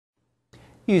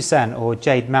Yushan or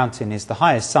Jade Mountain is the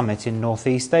highest summit in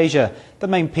Northeast Asia. The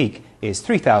main peak is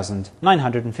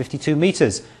 3,952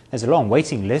 meters. There's a long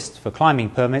waiting list for climbing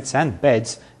permits and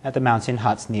beds at the mountain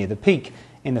huts near the peak.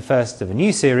 In the first of a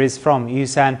new series from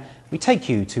Yushan, we take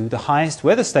you to the highest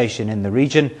weather station in the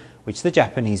region, which the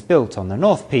Japanese built on the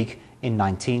North Peak in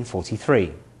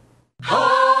 1943.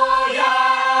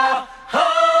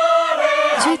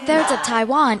 Two-thirds of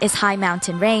Taiwan is high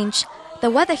mountain range. The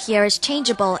weather here is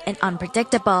changeable and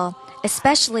unpredictable,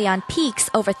 especially on peaks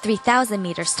over 3,000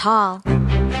 meters tall.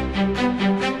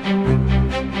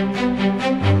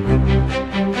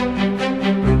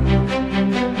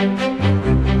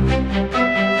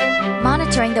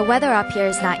 Monitoring the weather up here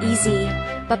is not easy,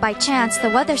 but by chance the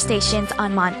weather stations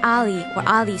on Mount Ali or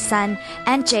Alishan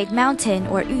and Jade Mountain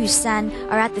or Yushan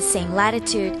are at the same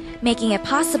latitude, making it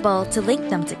possible to link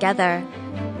them together.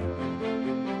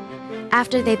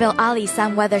 After they built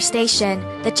Alishan Weather Station,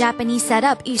 the Japanese set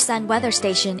up Yushan Weather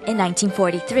Station in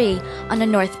 1943 on the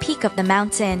north peak of the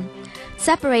mountain.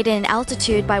 Separated in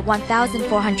altitude by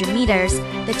 1,400 meters,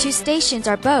 the two stations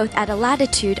are both at a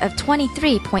latitude of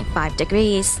 23.5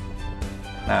 degrees.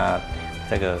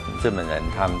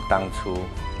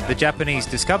 The Japanese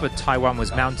discovered Taiwan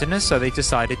was mountainous, so they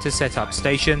decided to set up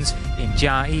stations in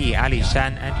Jade,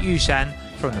 Alishan and Yushan,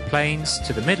 from the plains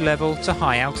to the mid-level to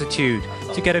high altitude,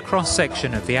 to get a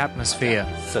cross-section of the atmosphere.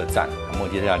 The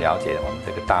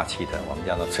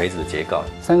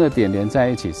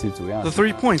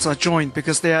 3 points are joined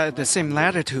because they are at the same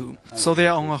latitude, so they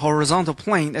are on a horizontal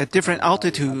plane at different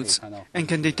altitudes and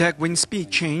can detect wind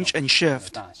speed change and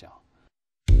shift.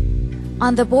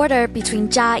 On the border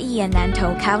between Jade and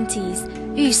Nantou counties,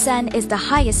 Yushan is the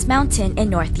highest mountain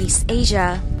in Northeast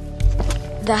Asia.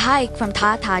 The hike from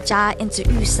Tataja into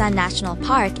Yushan National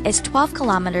Park is 12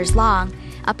 kilometers long,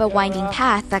 up a winding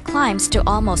path that climbs to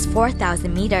almost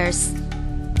 4,000 meters.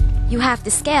 You have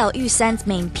to scale Yushan's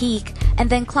main peak and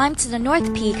then climb to the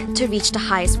North Peak to reach the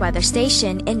highest weather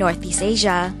station in Northeast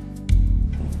Asia.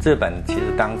 When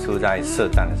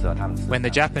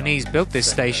the Japanese built this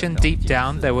station, deep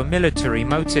down there were military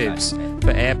motives.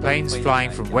 For airplanes flying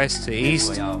from west to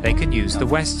east, they can use the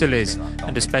westerlies,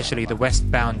 and especially the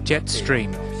westbound jet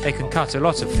stream. They can cut a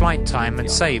lot of flight time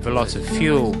and save a lot of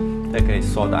fuel.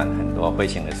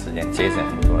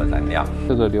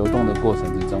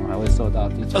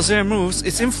 As air moves,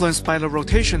 it's influenced by the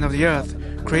rotation of the Earth,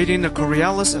 creating the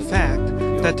Coriolis effect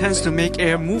that tends to make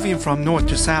air moving from north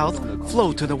to south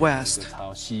flow to the west.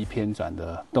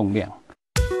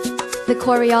 The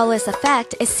Coriolis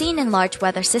effect is seen in large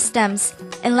weather systems.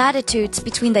 In latitudes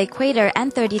between the equator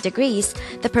and 30 degrees,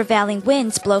 the prevailing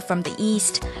winds blow from the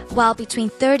east, while between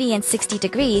 30 and 60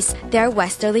 degrees, there are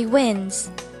westerly winds.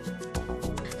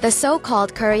 The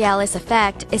so-called Coriolis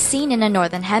effect is seen in the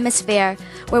northern hemisphere,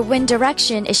 where wind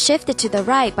direction is shifted to the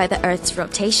right by the Earth's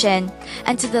rotation,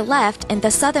 and to the left in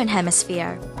the southern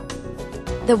hemisphere.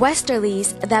 The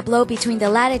westerlies that blow between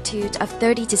the latitudes of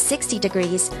 30 to 60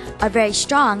 degrees are very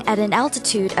strong at an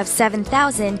altitude of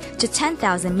 7,000 to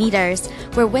 10,000 meters,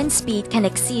 where wind speed can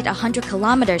exceed 100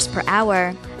 kilometers per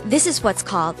hour. This is what's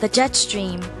called the jet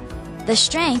stream. The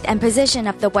strength and position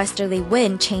of the westerly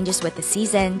wind changes with the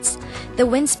seasons. The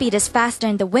wind speed is faster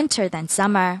in the winter than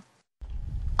summer.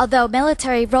 Although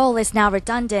military role is now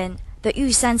redundant, the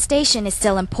Yushan station is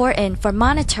still important for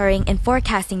monitoring and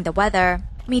forecasting the weather.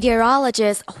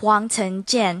 Meteorologist Huang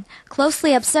Chenjian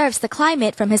closely observes the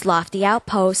climate from his lofty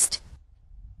outpost.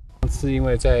 In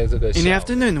the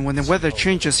afternoon, when the weather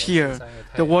changes here,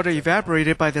 the water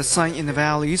evaporated by the sun in the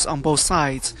valleys on both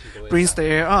sides brings the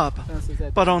air up.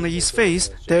 But on the east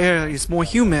face, the air is more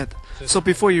humid, so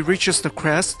before it reaches the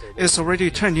crest, it's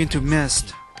already turned into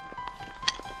mist.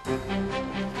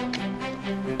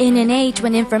 In an age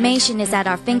when information is at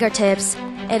our fingertips,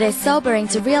 it is sobering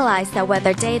to realize that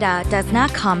weather data does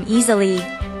not come easily.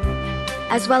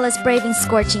 As well as braving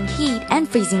scorching heat and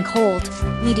freezing cold,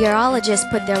 meteorologists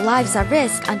put their lives at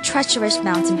risk on treacherous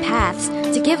mountain paths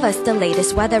to give us the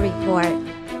latest weather report.